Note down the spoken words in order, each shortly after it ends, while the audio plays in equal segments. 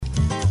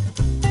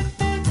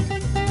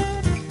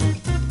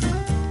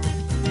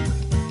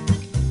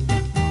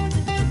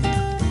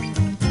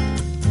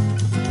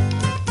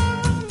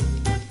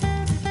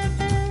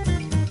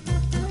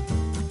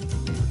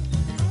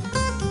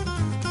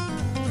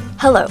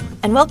Hello,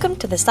 and welcome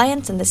to the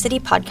Science in the City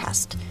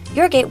podcast,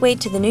 your gateway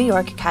to the New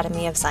York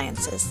Academy of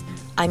Sciences.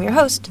 I'm your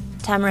host,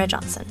 Tamara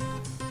Johnson.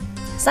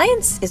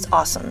 Science is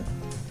awesome.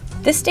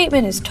 This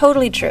statement is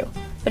totally true,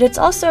 but it's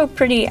also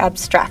pretty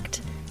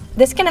abstract.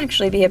 This can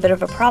actually be a bit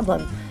of a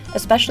problem,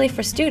 especially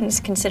for students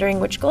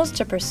considering which goals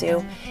to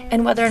pursue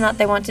and whether or not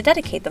they want to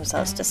dedicate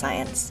themselves to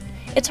science.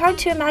 It's hard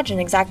to imagine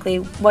exactly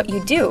what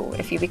you do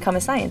if you become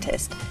a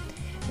scientist.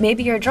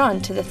 Maybe you're drawn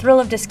to the thrill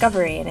of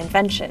discovery and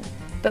invention,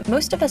 but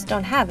most of us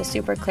don't have a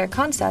super clear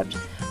concept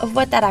of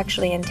what that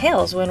actually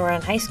entails when we're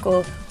in high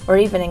school or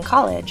even in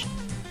college.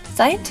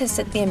 Scientists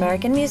at the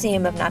American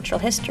Museum of Natural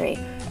History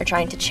are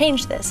trying to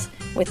change this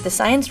with the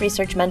Science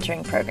Research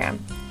Mentoring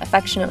Program,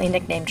 affectionately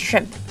nicknamed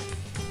SHRIMP.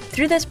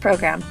 Through this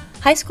program,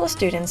 high school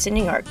students in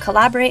New York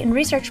collaborate in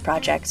research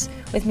projects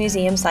with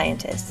museum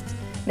scientists,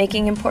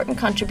 making important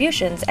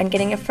contributions and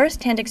getting a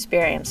first-hand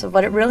experience of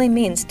what it really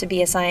means to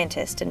be a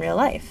scientist in real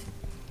life.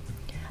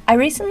 I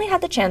recently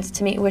had the chance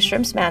to meet with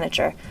SHRIMP's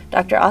manager,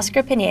 Dr.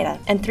 Oscar Pineda,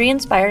 and 3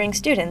 inspiring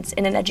students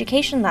in an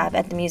education lab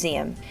at the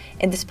museum.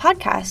 In this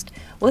podcast,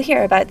 we'll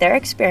hear about their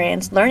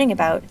experience learning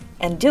about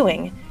and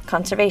doing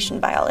conservation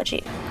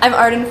biology. I'm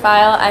Arden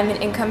Feil. I'm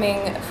an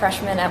incoming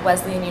freshman at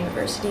Wesleyan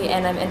University,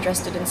 and I'm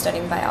interested in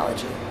studying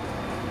biology.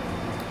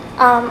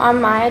 I'm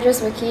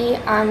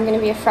Drzewicki. I'm going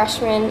to be a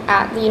freshman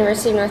at the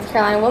University of North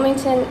Carolina,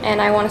 Wilmington,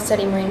 and I want to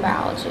study marine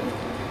biology.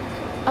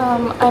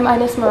 I'm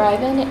Ines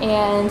Muravin,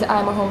 and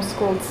I'm a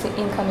homeschooled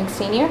incoming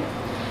senior.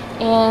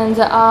 And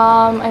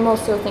I'm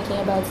also thinking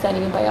about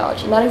studying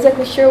biology. Not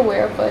exactly sure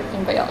where, but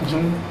in biology.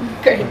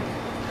 Great.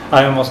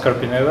 I am Oscar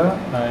Pineda.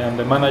 I am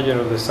the manager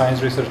of the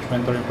Science Research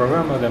Mentoring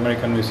Program at the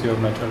American Museum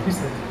of Natural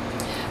History.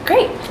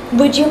 Great.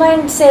 Would you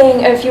mind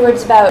saying a few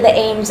words about the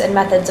aims and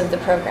methods of the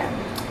program?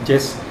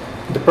 Yes.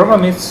 The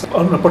program is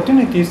an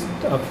opportunity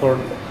for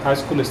high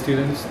school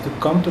students to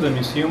come to the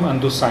museum and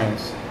do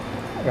science.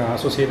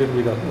 Associated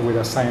with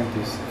a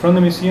scientist from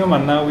the museum,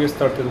 and now we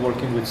started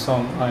working with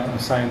some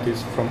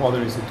scientists from other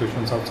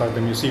institutions outside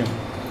the museum.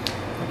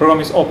 The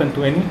program is open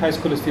to any high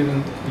school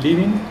student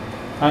living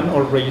and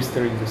or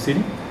registered in the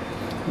city.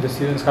 The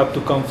students have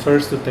to come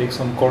first to take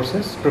some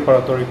courses,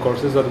 preparatory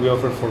courses that we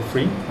offer for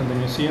free at the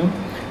museum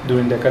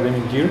during the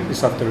academic year.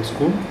 It's after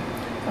school.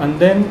 And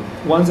then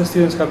once the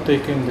students have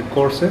taken the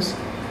courses,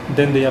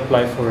 then they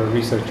apply for a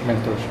research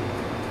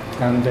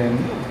mentorship. And then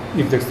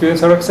if the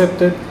students are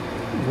accepted,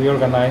 we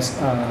organize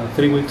a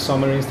 3-week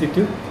summer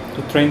institute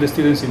to train the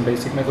students in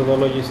basic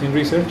methodologies in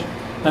research,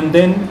 and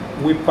then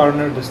we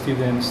partner the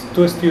students,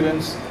 2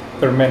 students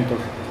per mentor,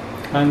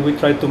 and we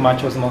try to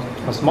match as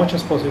much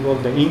as possible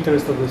the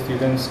interest of the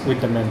students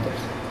with the mentors.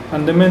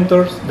 And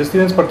the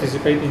students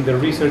participate in the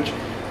research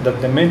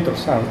that the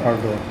mentors are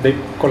doing. They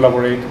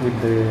collaborate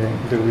with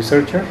the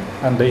researcher,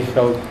 and they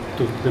help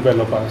to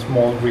develop a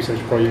small research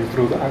project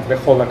through the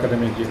whole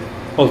academic year.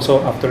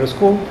 Also after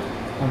school,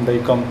 and they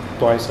come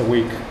twice a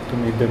week to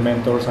meet the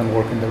mentors and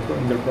work in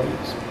their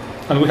projects.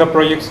 And we have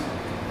projects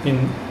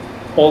in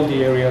all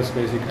the areas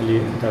basically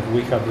that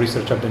we have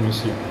research at the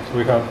museum. So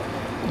we have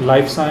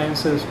life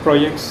sciences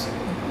projects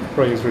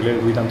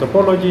related with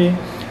anthropology,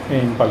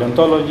 in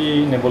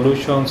paleontology, in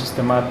evolution,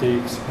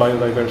 systematics,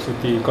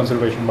 biodiversity,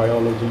 conservation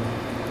biology.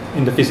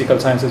 In the physical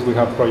sciences, we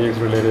have projects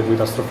related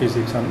with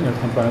astrophysics and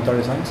earth and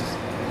planetary sciences.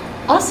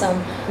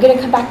 Awesome. I'm going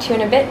to come back to you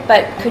in a bit,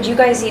 but could you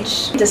guys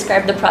each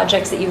describe the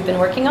projects that you've been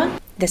working on?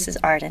 This is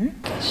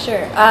Arden. Okay,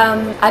 sure.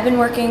 I've been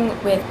working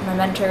with my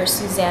mentor,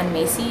 Suzanne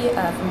Macy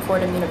from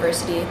Fordham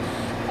University,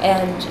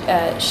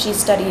 and she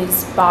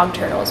studies bog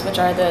turtles, which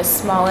are the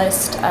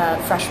smallest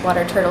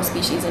freshwater turtle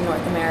species in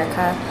North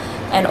America,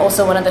 and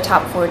also one of the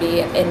top 40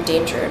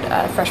 endangered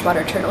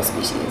freshwater turtle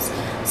species.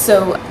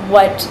 So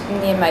what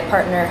me and my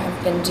partner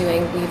have been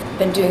doing, we've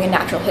been doing a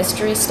natural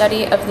history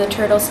study of the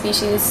turtle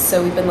species.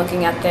 So we've been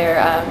looking at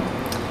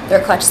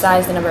their clutch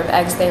size, the number of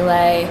eggs they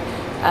lay,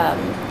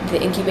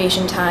 the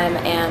incubation time,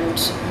 and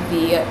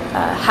the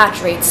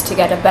hatch rates to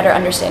get a better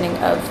understanding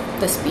of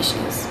the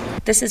species.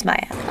 This is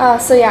Maya.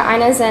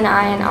 Ines and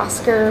I and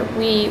Oscar,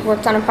 we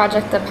worked on a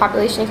project, the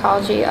population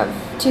ecology of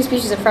 2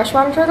 species of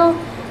freshwater turtle,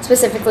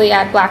 specifically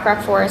at Black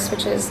Rock Forest,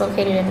 which is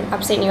located in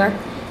upstate New York.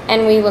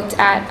 And we looked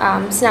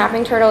at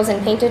snapping turtles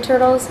and painted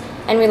turtles,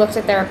 and we looked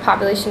at their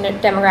population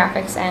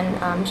demographics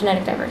and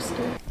genetic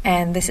diversity.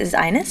 And this is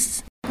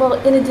Ines. Well,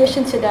 in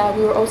addition to that,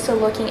 we were also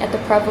looking at the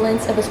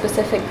prevalence of a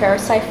specific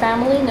parasite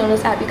family known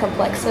as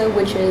Apicomplexa,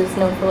 which is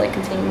known for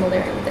containing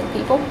malaria within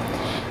people.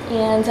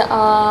 And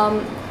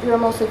we were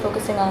mostly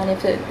focusing on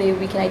if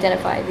we can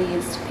identify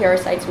these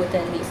parasites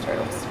within these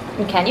turtles.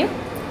 And can you?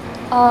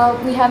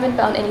 We haven't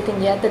found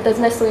anything yet. That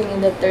doesn't necessarily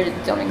mean that they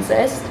don't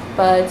exist,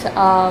 but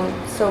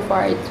so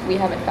far we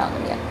haven't found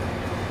them yet.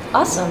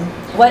 Awesome.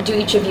 What do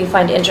each of you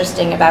find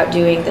interesting about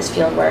doing this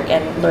field work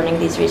and learning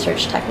these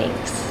research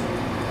techniques?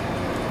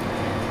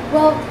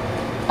 Well,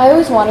 I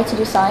always wanted to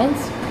do science,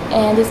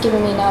 and it's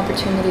given me an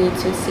opportunity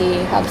to see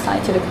how the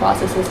scientific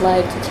process is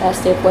like, to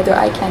test if whether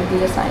I can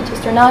be a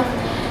scientist or not.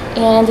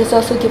 And it's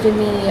also given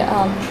me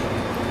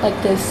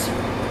this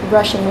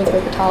brushing with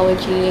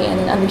herpetology and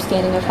an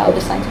understanding of how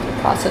the scientific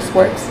process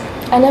works.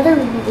 I never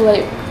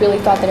really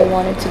thought that I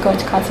wanted to go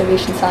into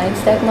conservation science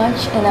that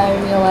much, and I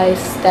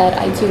realized that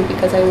I do,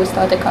 because I always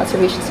thought that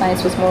conservation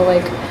science was more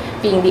like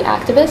being the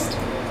activist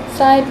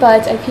side,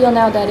 but I feel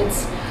now that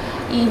it's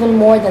even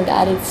more than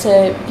that. It's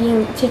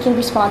taking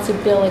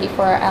responsibility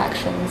for our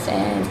actions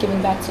and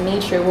giving back to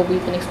nature what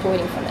we've been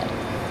exploiting from it.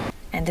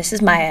 And this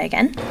is Maya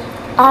again.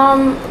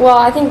 Well,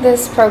 I think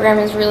this program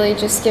has really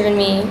just given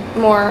me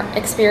more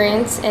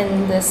experience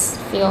in this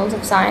field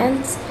of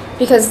science,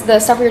 because the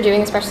stuff we were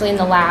doing, especially in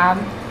the lab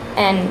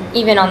and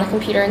even on the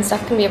computer and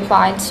stuff, can be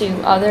applied to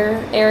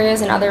other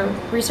areas and other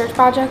research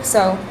projects.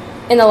 So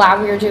in the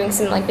lab we were doing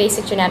some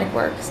basic genetic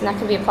works, and that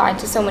can be applied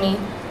to so many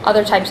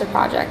other types of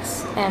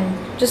projects,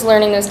 and just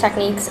learning those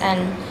techniques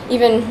and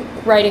even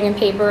writing in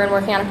paper and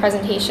working on a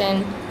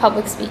presentation,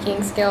 public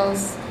speaking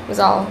skills was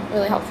all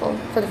really helpful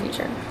for the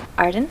future.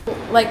 Arden?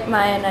 Like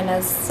Maya and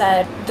Ines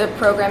said, the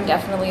program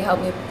definitely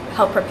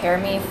helped prepare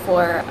me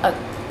for a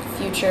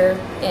future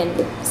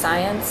in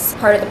science.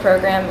 Part of the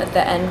program, at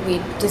the end,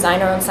 we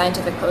designed our own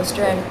scientific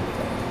poster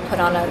and put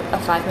on a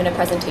 5-minute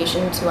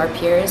presentation to our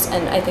peers,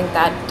 and I think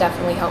that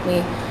definitely helped me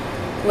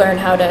learn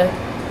how to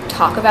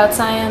talk about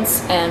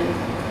science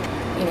and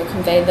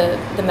convey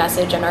the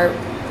message and our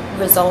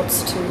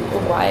results to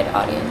a wide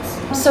audience.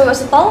 So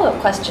as a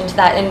follow-up question to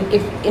that, and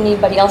if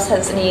anybody else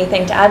has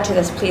anything to add to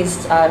this,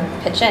 please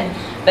pitch in,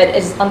 but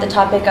is on the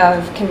topic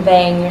of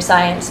conveying your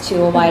science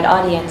to a wide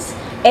audience,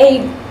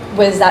 A,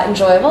 was that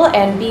enjoyable,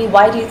 and B,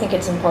 why do you think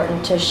it's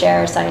important to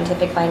share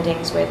scientific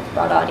findings with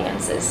broad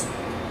audiences?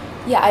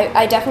 Yeah,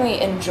 I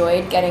definitely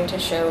enjoyed getting to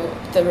show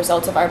the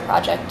results of our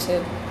project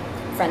to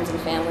friends and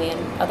family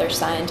and other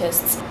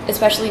scientists,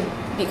 especially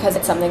because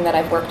it's something that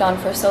I've worked on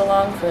for so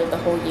long, for the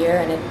whole year,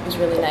 and it was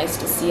really nice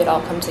to see it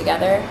all come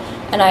together.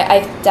 And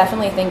I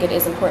definitely think it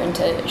is important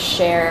to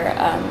share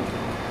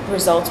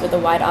results with a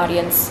wide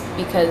audience,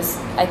 because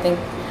I think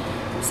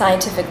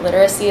scientific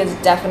literacy is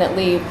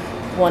definitely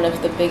one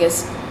of the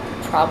biggest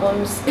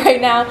problems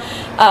right now.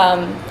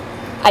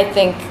 I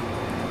think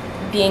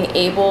being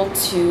able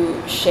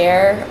to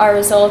share our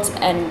results,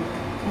 and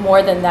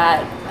more than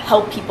that,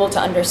 help people to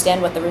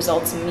understand what the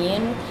results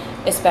mean,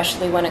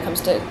 especially when it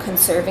comes to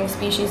conserving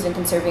species and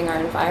conserving our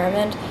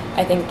environment,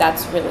 I think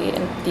that's really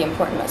the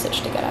important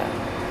message to get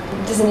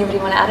out. Does anybody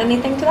want to add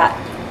anything to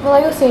that? Well,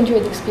 I also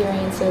enjoyed the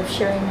experience of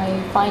sharing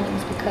my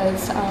findings,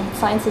 because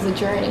science is a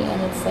journey,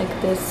 and it's like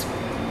this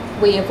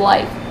way of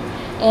life.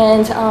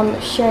 And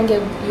sharing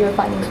your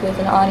findings with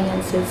an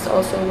audience is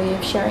also a way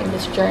of sharing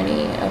this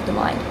journey of the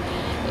mind.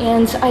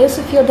 And I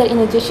also feel that in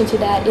addition to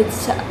that,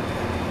 it's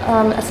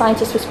a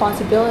scientist's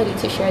responsibility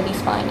to share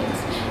these findings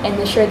and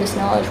to share this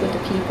knowledge with the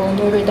people, in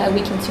order that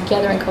we can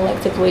together and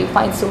collectively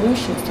find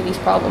solutions to these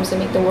problems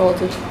and make the world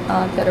a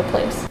better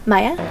place.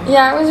 Maya?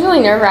 Yeah, it was really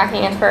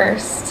nerve-wracking at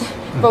first,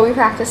 but we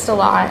practiced a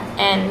lot,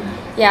 and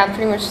yeah,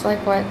 pretty much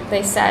like what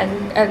they said,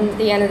 at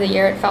the end of the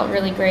year it felt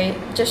really great.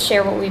 Just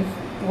share what we've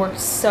worked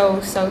so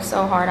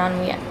hard on,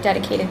 we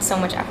dedicated so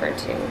much effort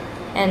to.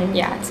 And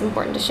yeah, it's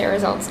important to share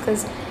results,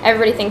 because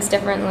everybody thinks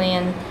differently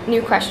and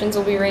new questions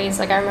will be raised.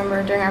 Like I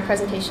remember during our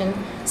presentation,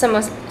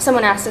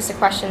 someone asked us a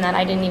question that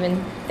I didn't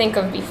even think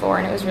of before,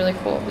 and it was really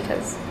cool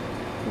because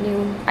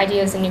new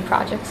ideas and new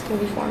projects can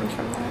be formed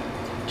from that.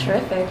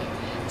 Terrific.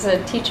 As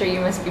a teacher,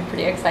 you must be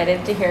pretty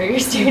excited to hear your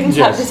students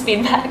have this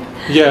feedback.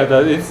 Yeah,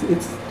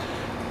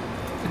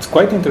 it's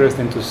quite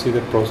interesting to see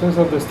the process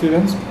of the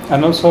students,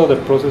 and also the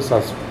process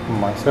as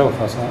myself,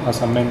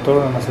 as a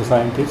mentor and as a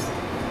scientist,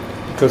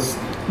 because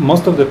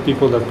most of the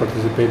people that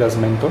participate as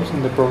mentors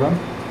in the program,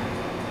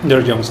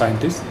 they're young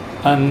scientists,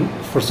 and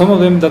for some of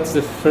them that's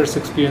the first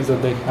experience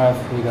that they have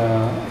with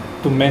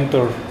to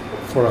mentor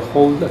for a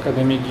whole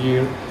academic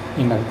year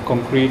in a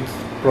concrete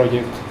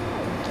project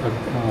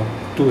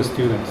to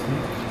students,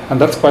 and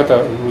that's quite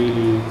a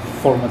really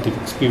formative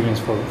experience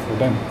for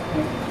them.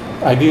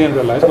 I didn't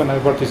realize when I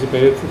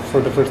participated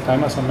for the first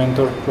time as a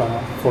mentor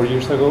 4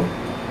 years ago,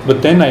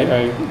 but then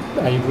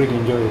I really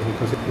enjoy it,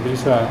 because it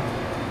is a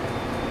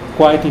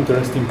quite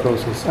interesting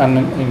process, and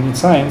in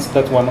science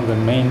that's one of the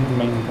main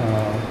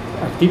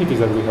activities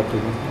that we have to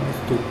do,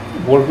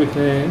 to work with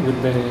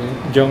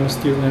the young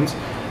students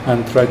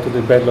and try to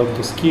develop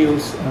the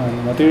skills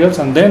and materials,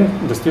 and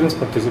then the students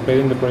participate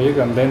in the project,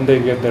 and then they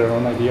get their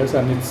own ideas,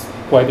 and it's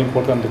quite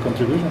important, the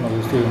contribution of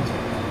the students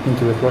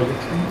into the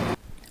project.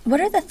 What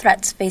are the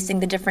threats facing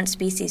the different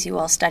species you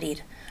all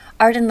studied?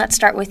 Arden, let's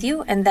start with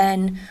you, and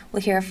then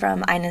we'll hear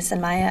from Ines and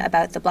Maya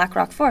about the Black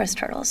Rock forest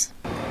turtles.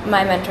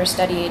 My mentor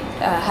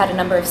had a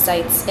number of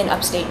sites in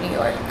upstate New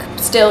York,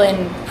 still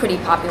in pretty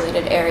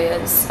populated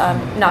areas,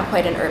 not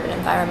quite an urban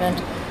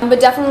environment. But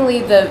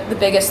definitely the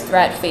biggest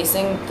threat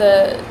facing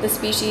the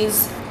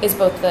species is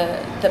both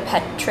the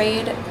pet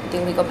trade,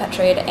 the illegal pet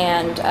trade,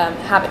 and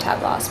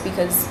habitat loss,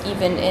 because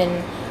even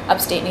in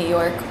upstate New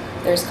York,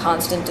 there's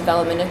constant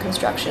development and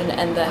construction,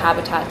 and the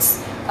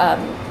habitats,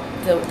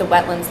 the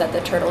wetlands that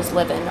the turtles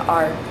live in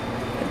are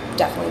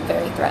definitely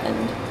very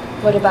threatened.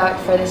 What about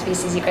for the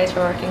species you guys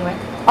were working with?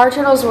 Our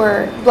turtles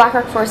Black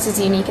Rock Forest is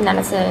unique in that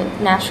it's a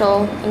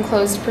natural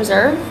enclosed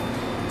preserve.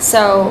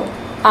 So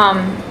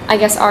I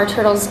guess our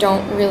turtles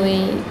don't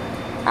really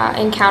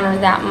encounter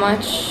that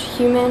much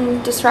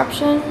human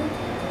disruption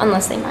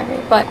unless they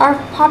migrate. But our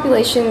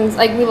populations,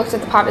 like we looked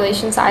at the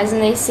population size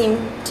and they seem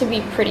to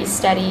be pretty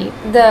steady.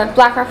 The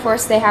Black Rock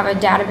Forest, they have a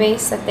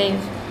database that they've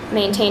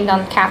maintained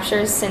on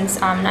captures since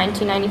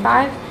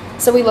 1995.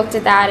 So we looked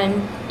at that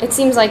and it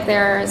seems like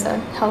there is a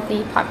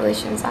healthy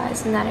population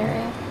size in that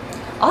area.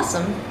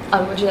 Awesome.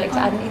 Would you like to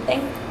add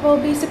anything? Well,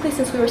 basically,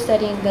 since we were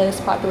studying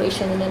this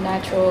population in a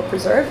natural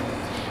preserve,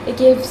 it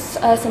gives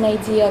us an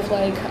idea of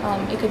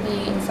it could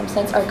be in some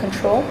sense our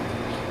control,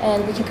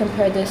 and we can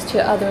compare this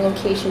to other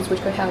locations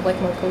which could have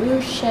more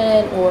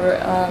pollution or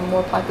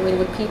more populated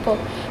with people,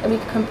 and we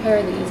can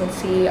compare these and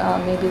see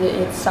maybe that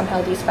it's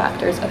somehow these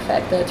factors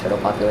affect the turtle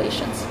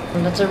populations.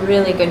 That's a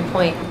really good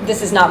point.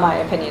 This is not my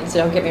opinion, so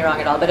don't get me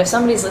wrong at all, but if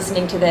somebody's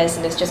listening to this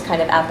and is just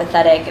kind of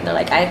apathetic and they're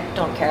like, I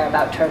don't care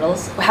about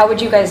turtles, how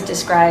would you guys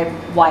describe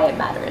why it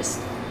matters?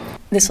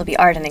 This will be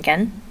Arden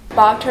again.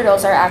 Bog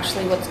turtles are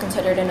actually what's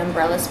considered an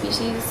umbrella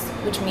species,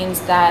 which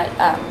means that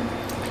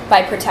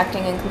by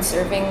protecting and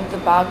conserving the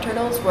bog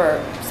turtles,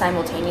 we're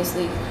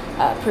simultaneously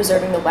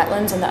preserving the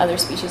wetlands and the other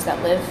species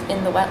that live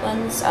in the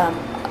wetlands,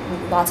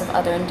 lots of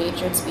other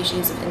endangered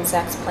species of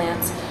insects,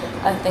 plants,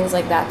 things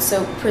like that.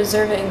 So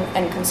preserving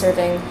and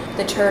conserving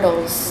the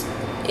turtles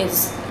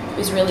is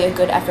really a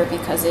good effort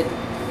because it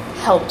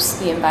helps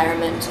the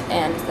environment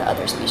and the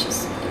other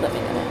species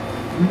living in it.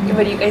 Mm-hmm.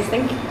 What do you guys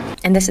think?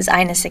 And this is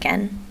Ines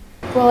again.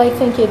 Well, I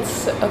think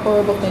it's a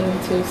horrible thing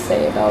to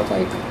say about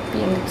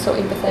being so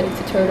empathetic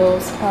to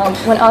turtles.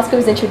 When Oscar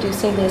was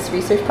introducing this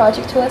research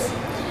project to us,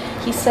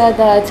 he said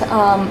that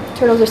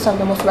turtles are some of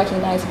the most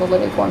recognizable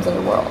living forms in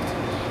the world,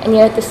 and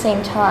yet at the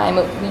same time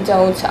we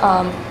don't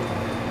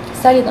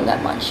study them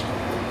that much.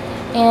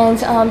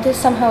 And this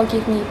somehow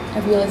gave me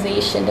a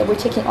realization that we're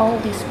taking all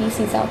of these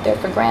species out there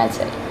for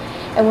granted,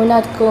 and we're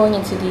not going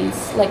into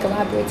these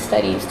elaborate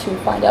studies to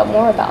find out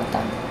more about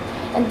them.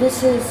 And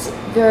this is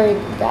very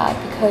bad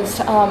because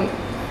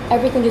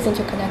everything is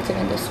interconnected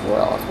in this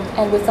world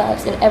and with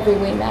us in every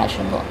way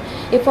imaginable.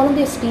 If one of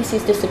these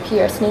species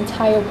disappears, an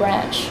entire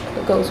branch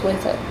goes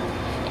with it,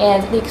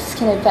 and this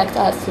can affect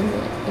us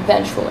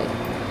eventually.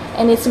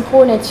 And it's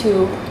important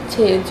to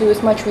do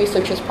as much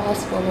research as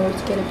possible in order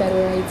to get a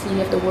better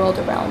idea of the world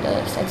around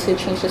us and to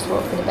change this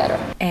world for the better.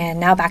 And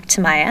now back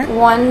to Maya.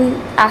 One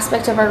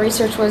aspect of our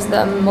research was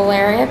the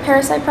malaria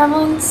parasite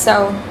prevalence.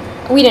 So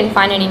we didn't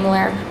find any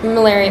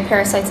malaria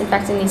parasites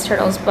infecting these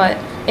turtles, but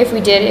if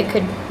we did, it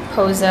could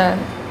pose a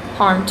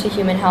harm to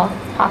human health,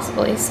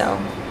 possibly. So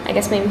I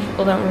guess maybe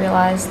people don't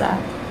realize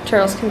that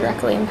turtles can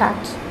directly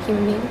impact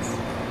human beings.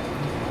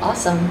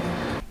 Awesome.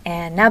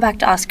 And now back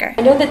to Oscar.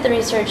 I know that the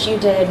research you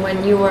did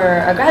when you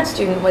were a grad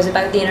student was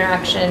about the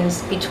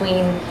interactions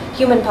between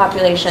human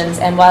populations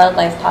and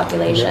wildlife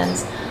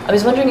populations. Yes. I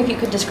was wondering if you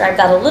could describe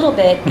that a little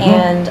bit,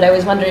 and I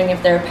was wondering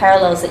if there are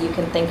parallels that you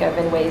can think of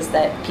in ways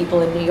that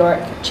people in New York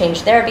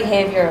changed their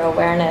behavior or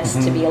awareness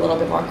to be a little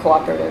bit more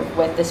cooperative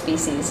with the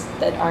species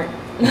that aren't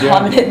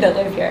hominid that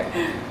live here.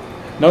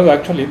 No,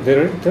 actually,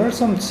 there are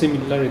some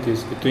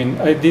similarities between.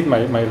 I did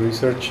my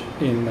research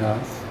in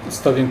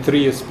studying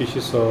 3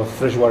 species of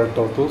freshwater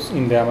turtles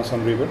in the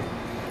Amazon River,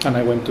 and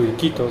I went to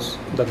Iquitos,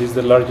 that is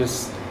the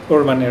largest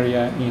urban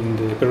area in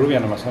the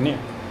Peruvian Amazonia.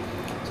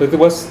 So it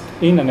was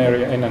in an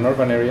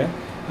urban area,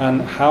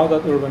 and how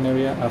that urban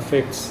area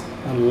affects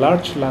a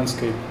large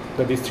landscape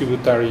that is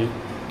tributary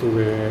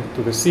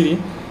to the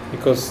city,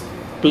 because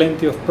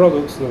plenty of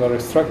products that are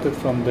extracted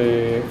from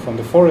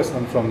the forest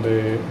and from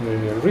the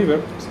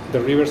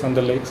rivers and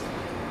the lakes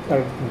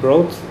are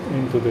brought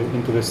into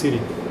the city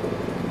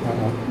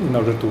in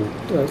order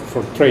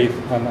for trade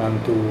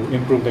and to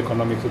improve the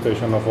economic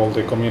situation of all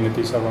the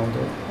communities around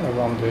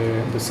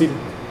the city.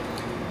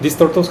 These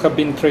turtles have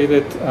been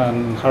traded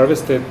and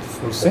harvested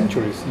for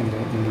centuries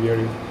in the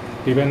area.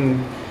 Even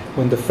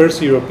when the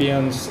first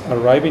Europeans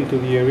arrived into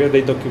the area,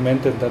 they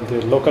documented that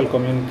the local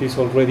communities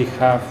already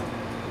have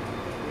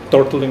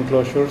turtle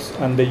enclosures,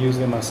 and they use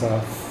them as a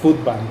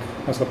food bank,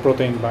 as a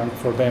protein bank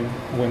for them.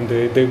 When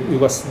it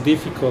was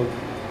difficult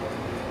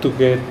to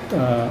get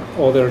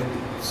other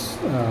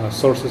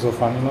sources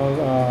of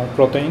animal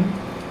protein,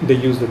 they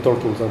use the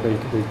turtles that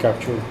they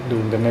capture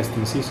during the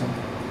nesting season.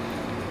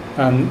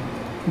 And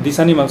these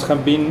animals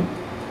have been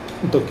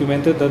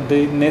documented that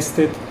they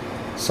nested,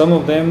 some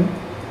of them,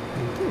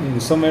 in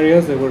some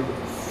areas there were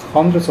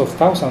hundreds of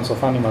thousands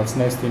of animals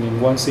nesting in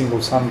one single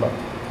sandbar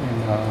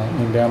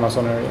in the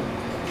Amazon area.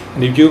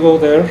 And if you go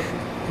there,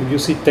 if you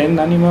see 10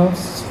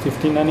 animals,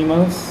 15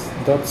 animals,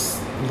 that's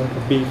like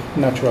a big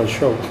natural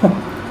show.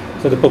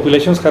 So the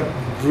populations have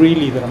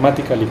really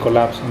dramatically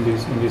collapsed in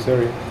this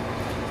area.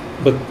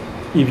 But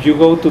if you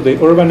go to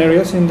the urban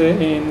areas in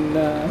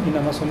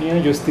Amazonia,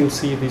 you still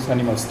see these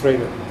animals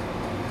traded.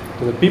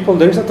 So the people,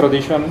 there is a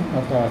tradition,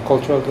 a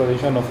cultural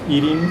tradition of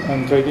eating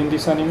and trading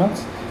these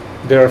animals.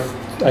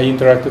 I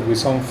interacted with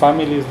some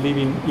families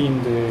living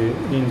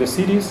in the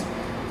cities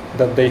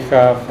that they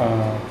have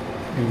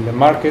in the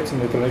markets, in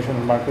the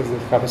traditional markets,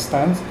 that have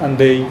stands, and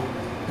they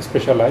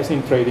specialize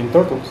in trading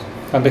turtles,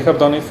 and they have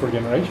done it for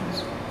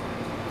generations.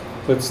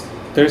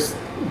 There's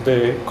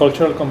the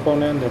cultural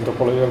component, the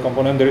anthropological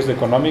component. There is the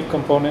economic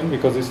component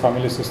because these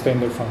families sustain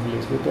their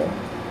families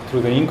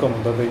through the income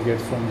that they get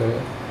from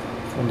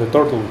the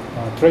turtle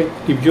trade.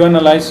 If you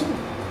analyze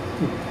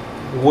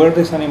where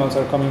these animals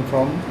are coming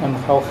from and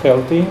how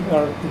healthy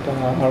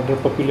are their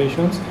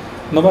populations,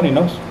 nobody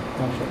knows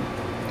actually.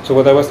 So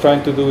what I was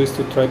trying to do is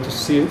to try to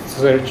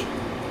search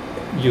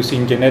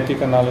using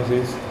genetic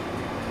analysis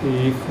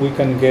if we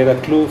can get a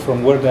clue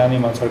from where the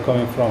animals are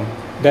coming from.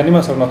 The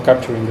animals are not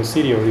captured in the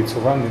city or its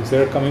surroundings.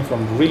 They're coming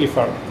from really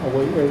far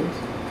away areas.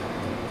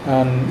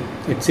 And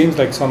it seems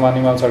like some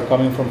animals are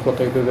coming from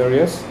protected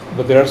areas,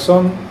 but there are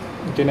some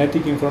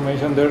genetic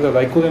information there that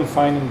I couldn't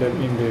find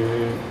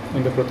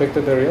in the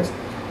protected areas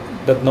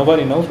that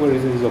nobody knows where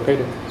it is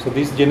located. So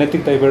this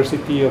genetic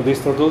diversity of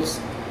these turtles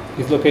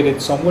is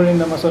located somewhere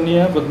in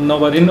Amazonia, but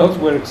nobody knows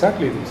where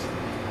exactly it is.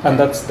 And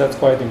that's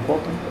quite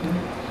important.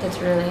 That's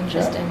really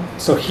interesting. Yeah.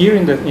 So here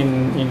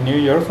in New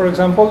York, for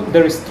example,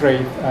 there is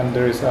trade and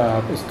there is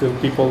still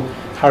people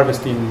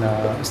harvesting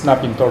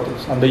snapping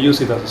turtles, and they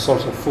use it as a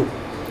source of food.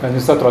 And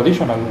it's a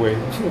traditional way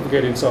of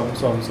getting some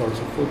source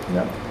of food.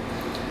 Yeah.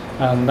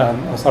 And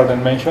as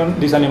Arden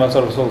mentioned, these animals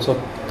are also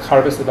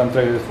harvested and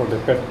traded for the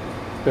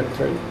pet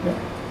trade. Yeah.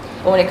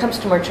 But when it comes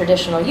to more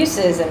traditional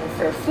uses and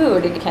for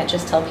food, you can't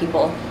just tell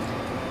people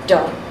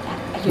don't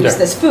use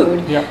this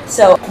food. Yeah.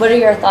 So what are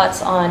your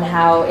thoughts on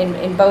how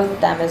in both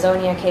the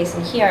Amazonia case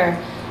and here,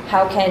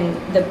 how can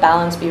the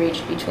balance be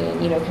reached between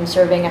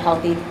conserving a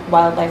healthy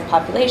wildlife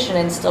population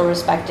and still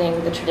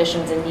respecting the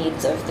traditions and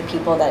needs of the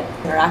people that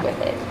interact with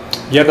it?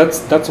 Yeah,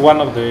 that's one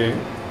of the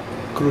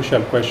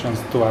crucial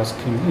questions to ask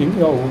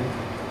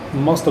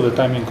most of the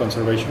time in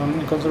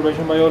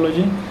conservation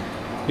biology,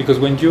 because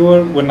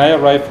when I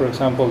arrive, for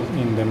example,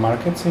 in the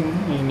markets in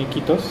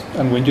Iquitos,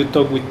 and when you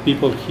talk with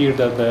people here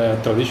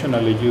that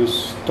traditionally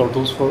use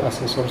turtles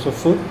as a source of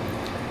food,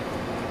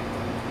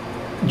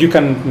 you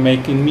can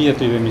make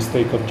immediately the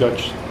mistake of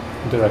judge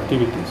their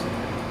activities,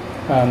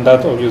 and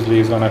that obviously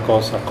is going to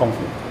cause a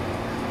conflict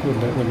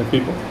with the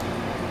people.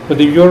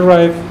 But if you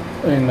arrive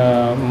in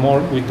more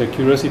with the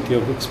curiosity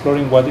of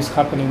exploring what is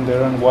happening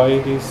there and why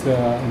it is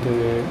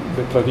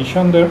the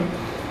tradition there,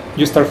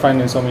 you start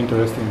finding some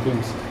interesting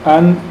things.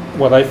 And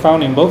what I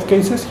found in both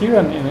cases here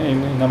and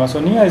in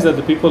Amazonia is that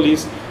the people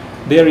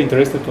they are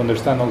interested to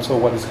understand also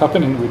what is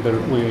happening with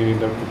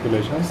their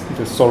populations,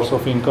 the source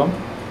of income,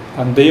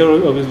 and they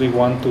obviously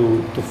want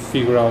to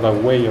figure out a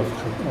way of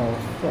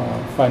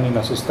finding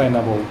a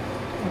sustainable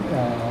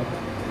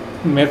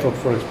method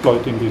for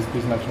exploiting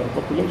these natural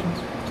populations.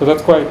 So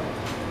that's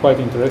quite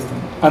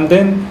interesting. And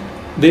then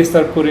they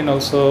start putting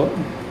also,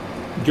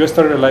 you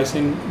start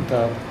realizing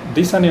that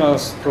these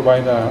animals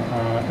provide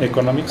an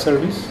economic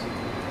service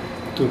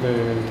to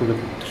the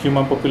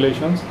human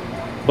populations,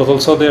 but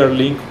also they are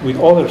linked with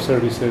other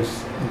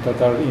services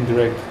that are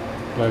indirect,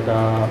 like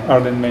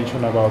Arden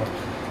mentioned about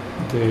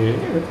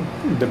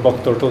the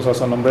bog turtles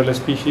as an umbrella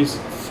species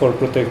for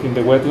protecting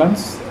the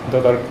wetlands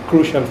that are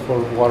crucial for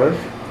water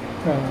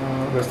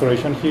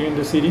restoration here in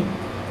the city,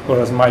 or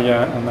as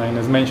Maya and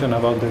Ines mentioned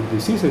about the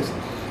diseases.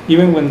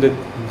 Even when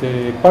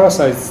the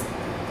parasites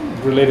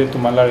related to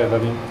malaria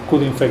that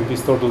could infect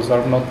these turtles they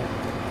are not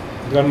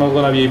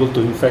going to be able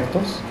to infect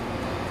us,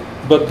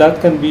 but that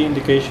can be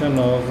indication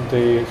of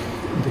the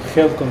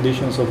health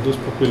conditions of those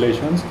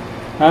populations,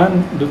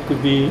 and that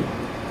could be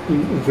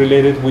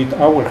related with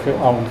our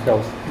own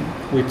health,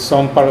 with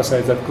some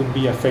parasites that could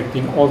be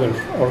affecting other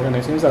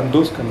organisms, and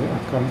those can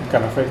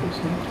affect us.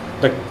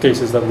 The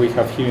cases that we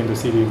have here in the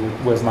city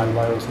with West Nile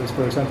viruses,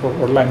 for example,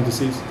 or Lyme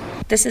disease.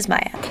 This is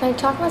Maya. Can I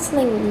talk about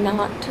something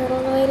not turtle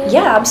related?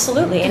 Yeah,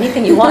 absolutely.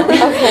 Anything you want.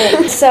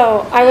 Okay,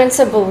 so I went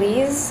to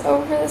Belize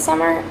over the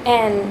summer,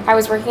 and I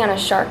was working on a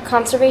shark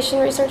conservation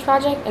research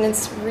project, and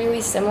it's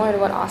really similar to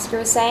what Oscar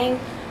was saying.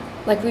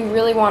 Like, we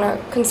really want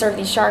to conserve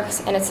these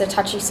sharks, and it's a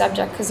touchy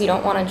subject because you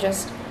don't want to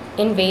just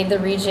invade the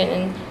region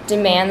and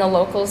demand the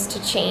locals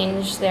to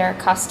change their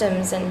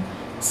customs and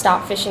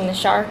stop fishing the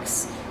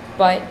sharks.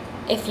 But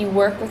if you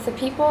work with the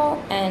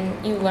people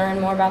and you learn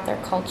more about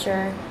their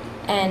culture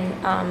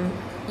and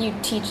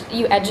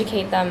you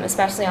educate them,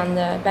 especially on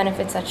the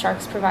benefits that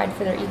sharks provide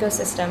for their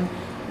ecosystem,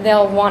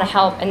 they'll want to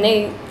help. And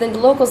the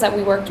locals that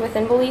we worked with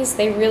in Belize,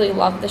 they really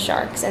love the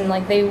sharks, and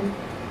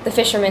the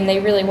fishermen, they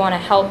really want to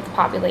help the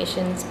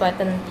populations, but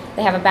then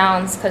they have a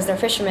balance because they're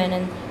fishermen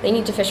and they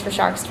need to fish for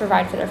sharks to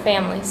provide for their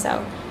families.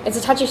 So it's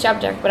a touchy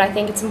subject, but I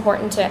think it's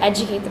important to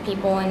educate the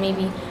people and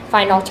maybe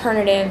find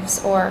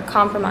alternatives or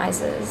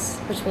compromises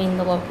between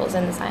the locals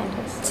and the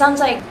scientists. It sounds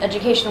like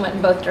education went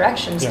in both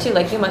directions too.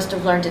 Like, you must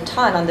have learned a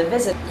ton on the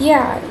visit.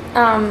 Yeah.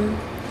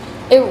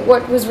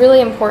 What was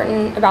really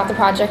important about the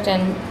project,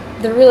 and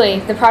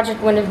the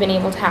project wouldn't have been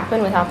able to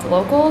happen without the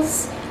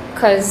locals,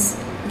 because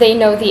they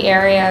know the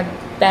area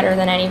better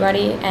than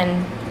anybody,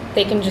 and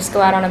they can just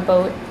go out on a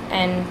boat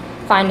and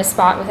find a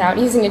spot without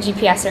using a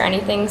GPS or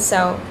anything.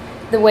 So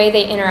the way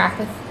they interact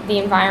with the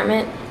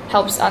environment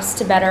helps us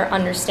to better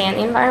understand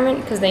the environment,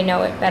 because they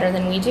know it better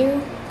than we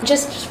do,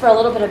 Just for a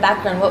little bit of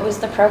background, what was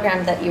the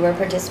program that you were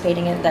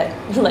participating in that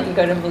let you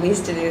go to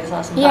Belize to do this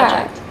awesome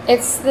project? Yeah,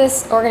 it's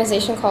this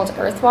organization called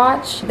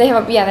Earthwatch. They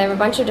have a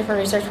bunch of different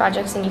research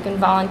projects, and you can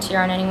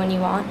volunteer on any one you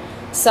want.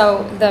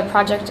 So the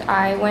project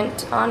I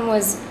went on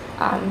was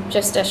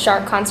just a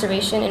shark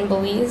conservation in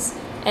Belize,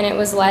 and it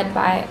was led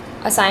by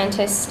a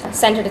scientist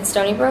centered at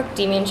Stony Brook,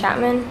 Demian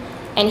Chapman,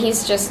 and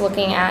he's just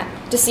looking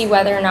to see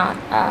whether or not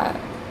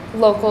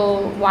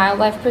local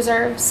wildlife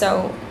preserves,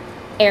 so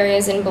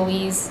areas in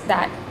Belize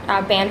that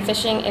ban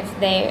fishing, if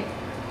they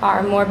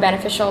are more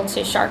beneficial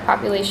to shark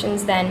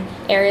populations than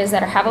areas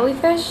that are heavily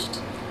fished.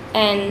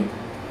 And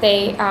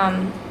they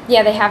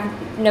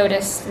have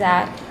noticed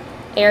that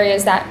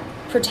areas that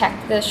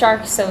protect the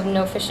sharks, so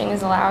no fishing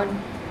is allowed,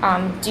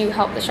 do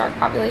help the shark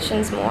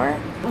populations more.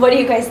 What do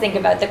you guys think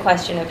about the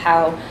question of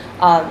how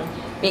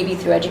maybe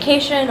through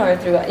education or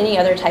through any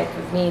other type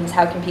of means,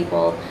 how can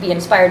people be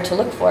inspired to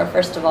look for,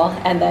 first of all,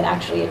 and then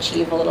actually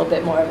achieve a little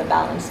bit more of a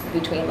balance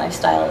between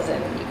lifestyles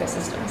and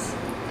ecosystems?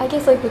 I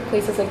guess like with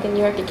places like the New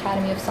York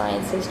Academy of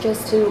Sciences,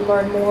 just to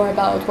learn more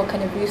about what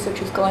kind of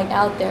research is going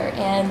out there,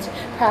 and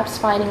perhaps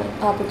finding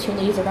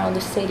opportunities around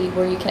the city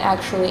where you can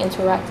actually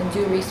interact and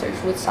do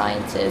research with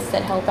scientists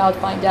that help out,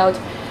 find out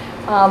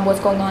what's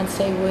going on,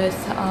 say, with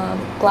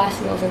glass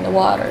eels in the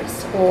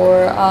waters,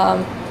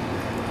 or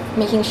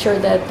making sure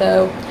that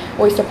the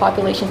oyster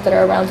populations that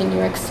are around in New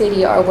York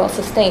City are well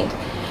sustained.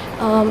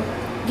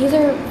 These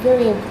are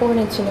very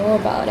important to know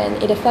about,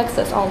 and it affects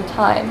us all the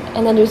time.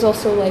 And then there's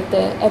also like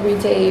the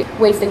everyday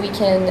ways that we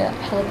can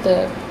help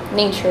the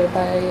nature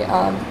by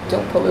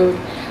don't pollute,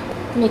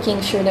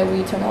 making sure that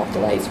we turn off the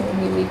lights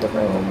when we leave the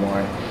room,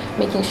 or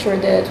making sure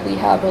that we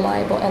have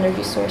reliable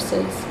energy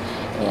sources,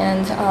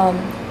 and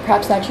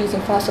perhaps not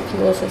using fossil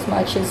fuels as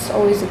much is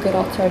always a good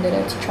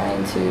alternative to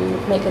trying to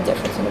make a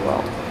difference in the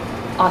world.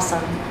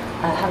 Awesome.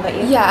 How about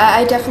you? Yeah,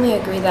 I definitely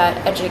agree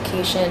that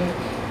education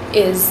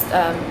is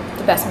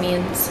the best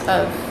means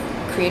of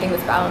creating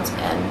this balance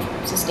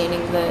and sustaining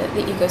the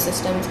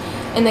ecosystems.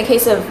 In the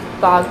case of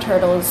bog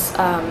turtles,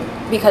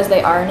 because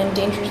they are an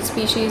endangered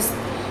species,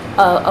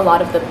 a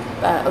lot of the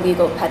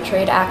illegal pet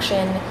trade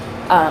action,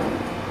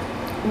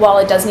 while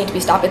it does need to be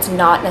stopped, it's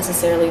not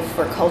necessarily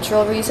for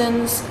cultural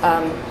reasons.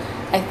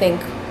 I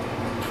think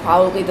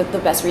probably the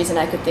best reason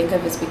I could think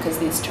of is because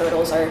these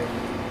turtles are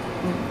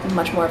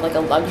much more of like a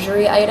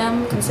luxury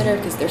item considered,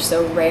 because they're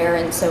so rare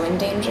and so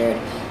endangered.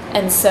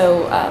 And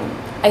so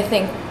I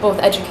think both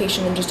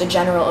education and just a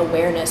general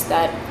awareness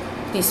that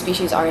these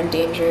species are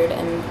endangered,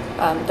 and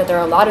that there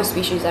are a lot of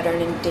species that are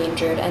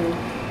endangered,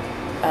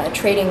 and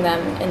trading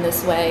them in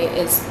this way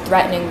is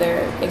threatening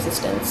their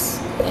existence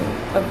in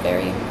a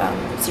very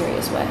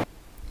serious way.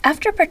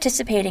 After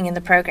participating in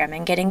the program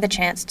and getting the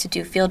chance to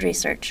do field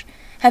research,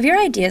 have your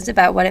ideas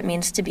about what it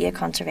means to be a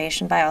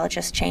conservation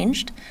biologist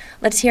changed?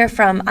 Let's hear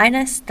from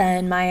Ines,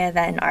 then Maya,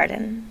 then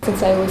Arden.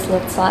 Since I always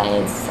loved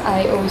science,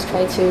 I always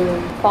tried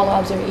to follow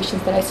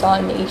observations that I saw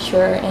in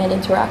nature and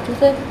interact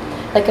with it.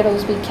 Like I'd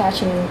always be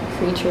catching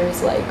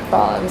creatures like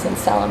frogs and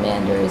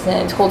salamanders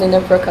and holding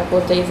them for a couple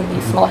of days in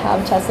these small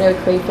habitats that I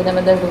would create for them,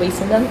 and then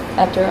releasing them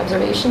after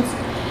observations.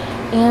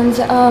 And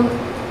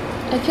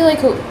I feel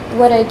like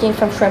what I gained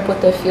from shrimp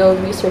with the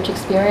field research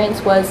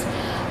experience was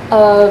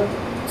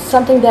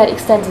something that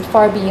extended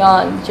far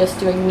beyond just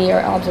doing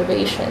mere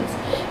observations.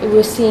 It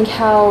was seeing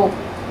how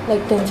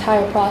like the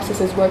entire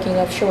process is working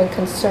of showing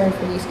concern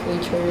for these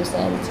creatures,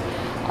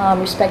 and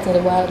respecting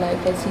the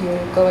wildlife as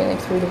you're going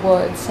through the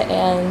woods,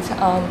 and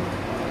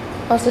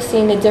also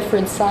seeing the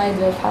different sides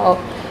of how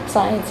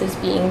science is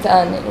being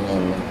done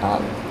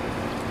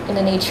in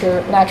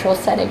a natural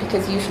setting,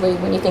 because usually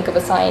when you think of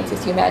a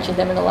scientist, you imagine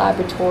them in a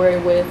laboratory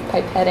with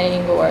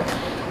pipetting, or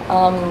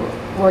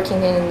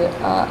working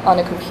on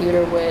a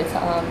computer with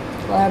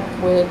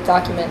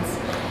documents.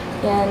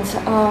 And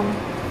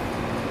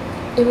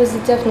it was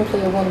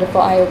definitely a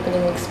wonderful,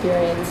 eye-opening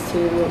experience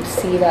to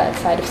see that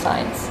side of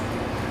science.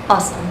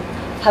 Awesome.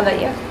 How about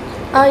you?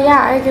 Yeah,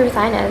 I agree with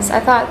Ines. I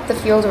thought the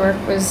field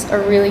work was a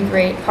really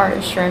great part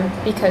of shrimp,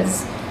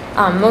 because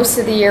most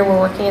of the year we're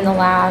working in the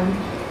lab,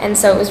 and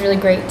so it was really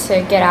great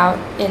to get out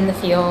in the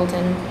field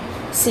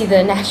and see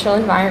the natural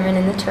environment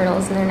and the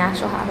turtles in their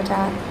natural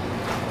habitat.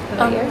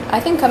 I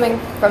think coming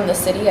from the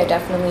city, I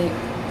definitely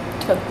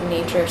took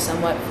nature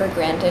somewhat for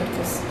granted,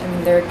 because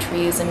there are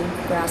trees and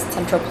grass.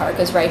 Central Park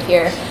is right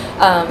here,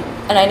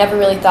 and I never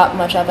really thought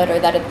much of it, or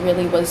that it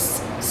really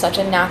was such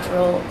a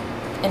natural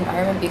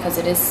environment, because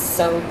it is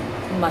so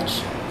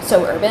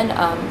urban.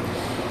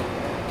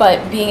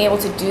 But being able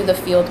to do the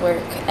field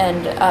work,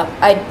 and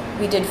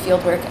we did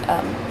field work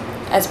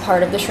as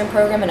part of the shrimp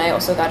program, and I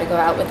also got to go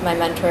out with my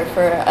mentor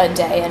for a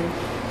day and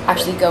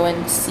actually go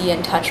and see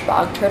and touch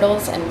bog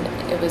turtles, and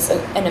it was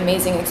an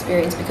amazing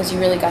experience, because you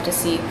really got to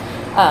see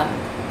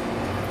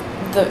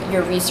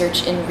your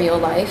research in real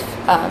life,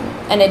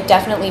 and it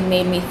definitely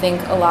made me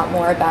think a lot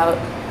more about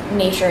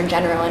nature in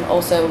general, and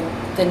also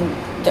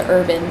the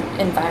urban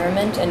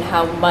environment, and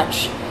how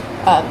much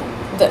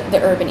the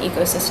urban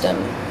ecosystem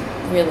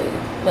really,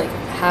 like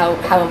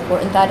how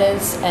important that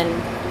is, and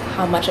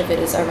how much of it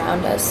is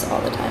around us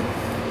all the time.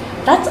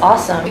 That's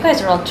awesome. You guys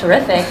are all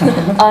terrific.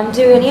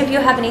 Do any of you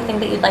have anything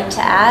that you'd like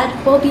to add?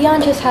 Well,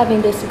 beyond just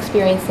having this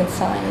experience in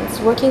science,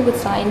 working with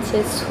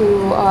scientists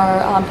who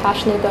are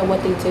passionate about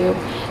what they do,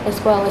 as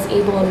well as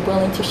able and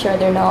willing to share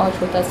their knowledge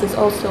with us, is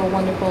also a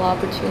wonderful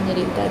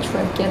opportunity that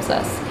shrimp gives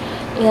us.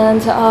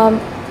 And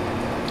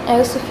I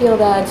also feel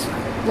that,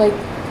 like,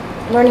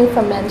 learning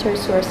from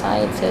mentors who are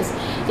scientists,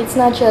 it's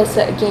not just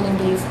gaining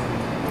these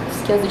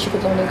skills that you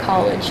could learn in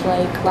college,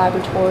 like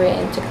laboratory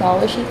and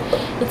technology.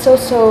 It's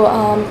also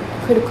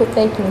critical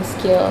thinking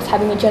skills,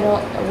 having a general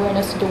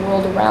awareness of the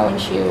world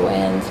around you,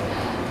 and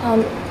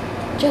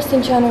just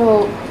in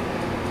general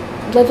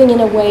living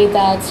in a way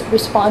that's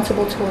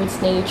responsible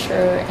towards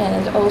nature,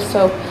 and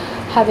also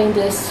having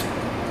this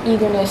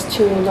eagerness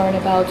to learn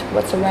about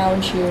what's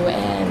around you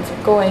and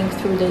going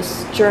through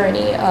this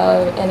journey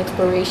of an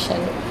exploration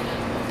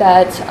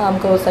that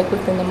goes like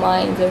within the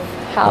mind of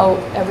how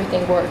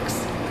everything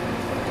works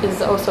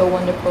is also a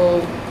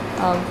wonderful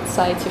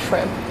side to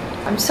shrimp.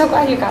 I'm so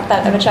glad you got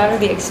that much out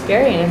of the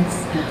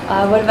experience.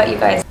 What about you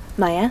guys?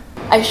 Maya?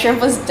 Shrimp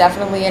was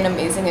definitely an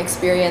amazing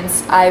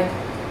experience. I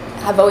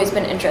have always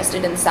been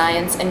interested in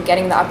science, and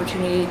getting the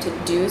opportunity to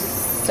do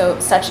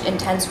such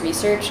intense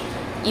research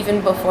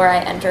even before I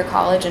enter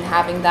college, and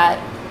having that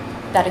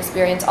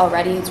experience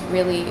already has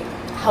really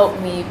helped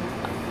me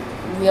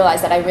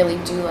realize that I really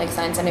do like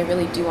science and I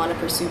really do want to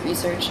pursue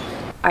research.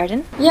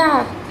 Arden?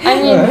 Yeah, I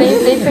mean,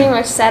 they pretty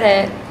much said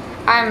it.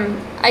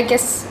 I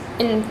guess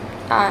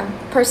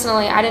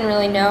personally, I didn't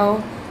really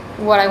know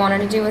what I wanted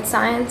to do with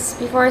science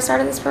before I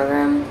started this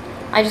program.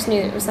 I just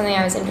knew it was something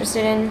I was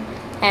interested in,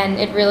 and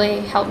it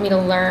really helped me to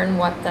learn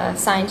what the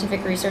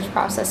scientific research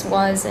process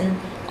was and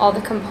all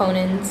the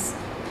components,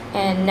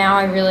 and now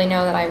I really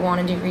know that I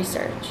want to do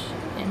research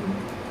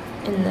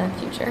in the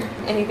future.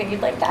 Anything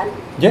you'd like to add?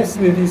 Yes,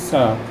 it is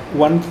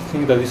one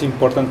thing that is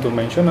important to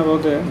mention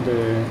about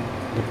the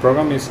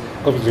program is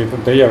obviously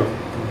that they are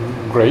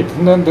great.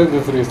 And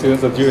the three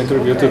students that you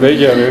interviewed today,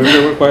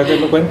 they were quite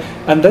eloquent.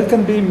 And that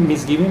can be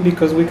misgiving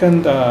because we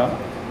can,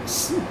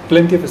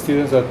 plenty of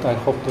students that I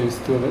hope they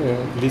still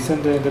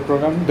listen to the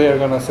program, they are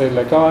going to say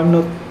like, oh, I'm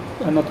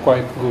not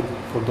quite good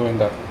for doing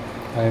that.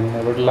 I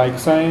never like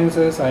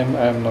sciences, I'm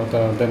not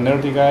the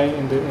nerdy guy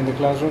in the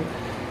classroom.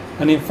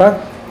 And in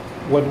fact,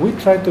 what we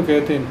try to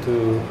get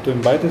to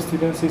invite the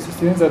students is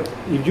students that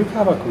if you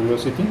have a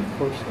curiosity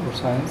for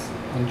science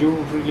and you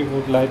really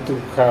would like to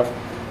have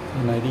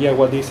an idea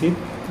what is it,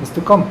 is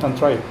to come and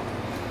try it.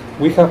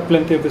 We have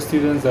plenty of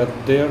students that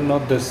they are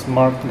not the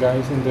smart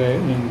guys in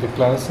the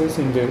classes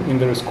in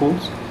their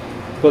schools,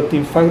 but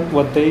in fact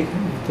what they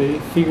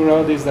figure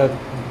out is that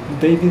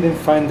they didn't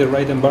find the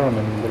right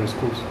environment in their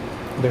schools.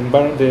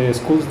 The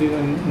schools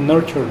didn't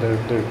nurture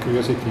their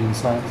curiosity in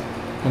science.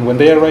 And when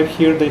they arrive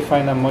here, they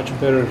find a much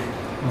better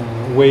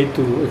way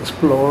to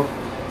explore,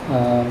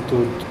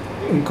 to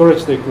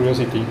encourage their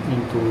curiosity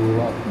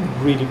into a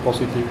really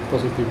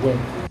positive way.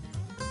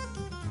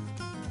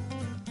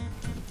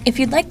 If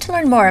you'd like to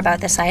learn more about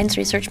the Science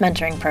Research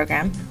Mentoring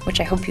Program, which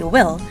I hope you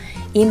will,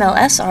 email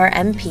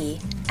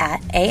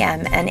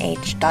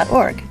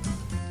srmp@amnh.org.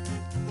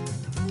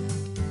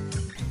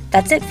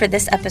 That's it for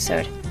this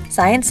episode.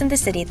 Science in the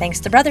City thanks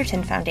the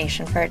Brotherton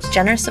Foundation for its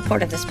generous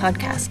support of this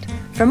podcast.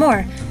 For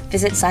more,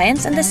 visit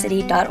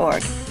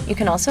scienceinthecity.org. You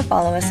can also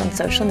follow us on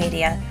social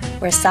media.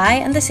 We're Sci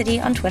and the City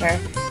on Twitter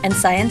and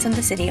Science and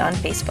the City on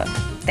Facebook.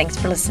 Thanks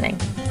for listening.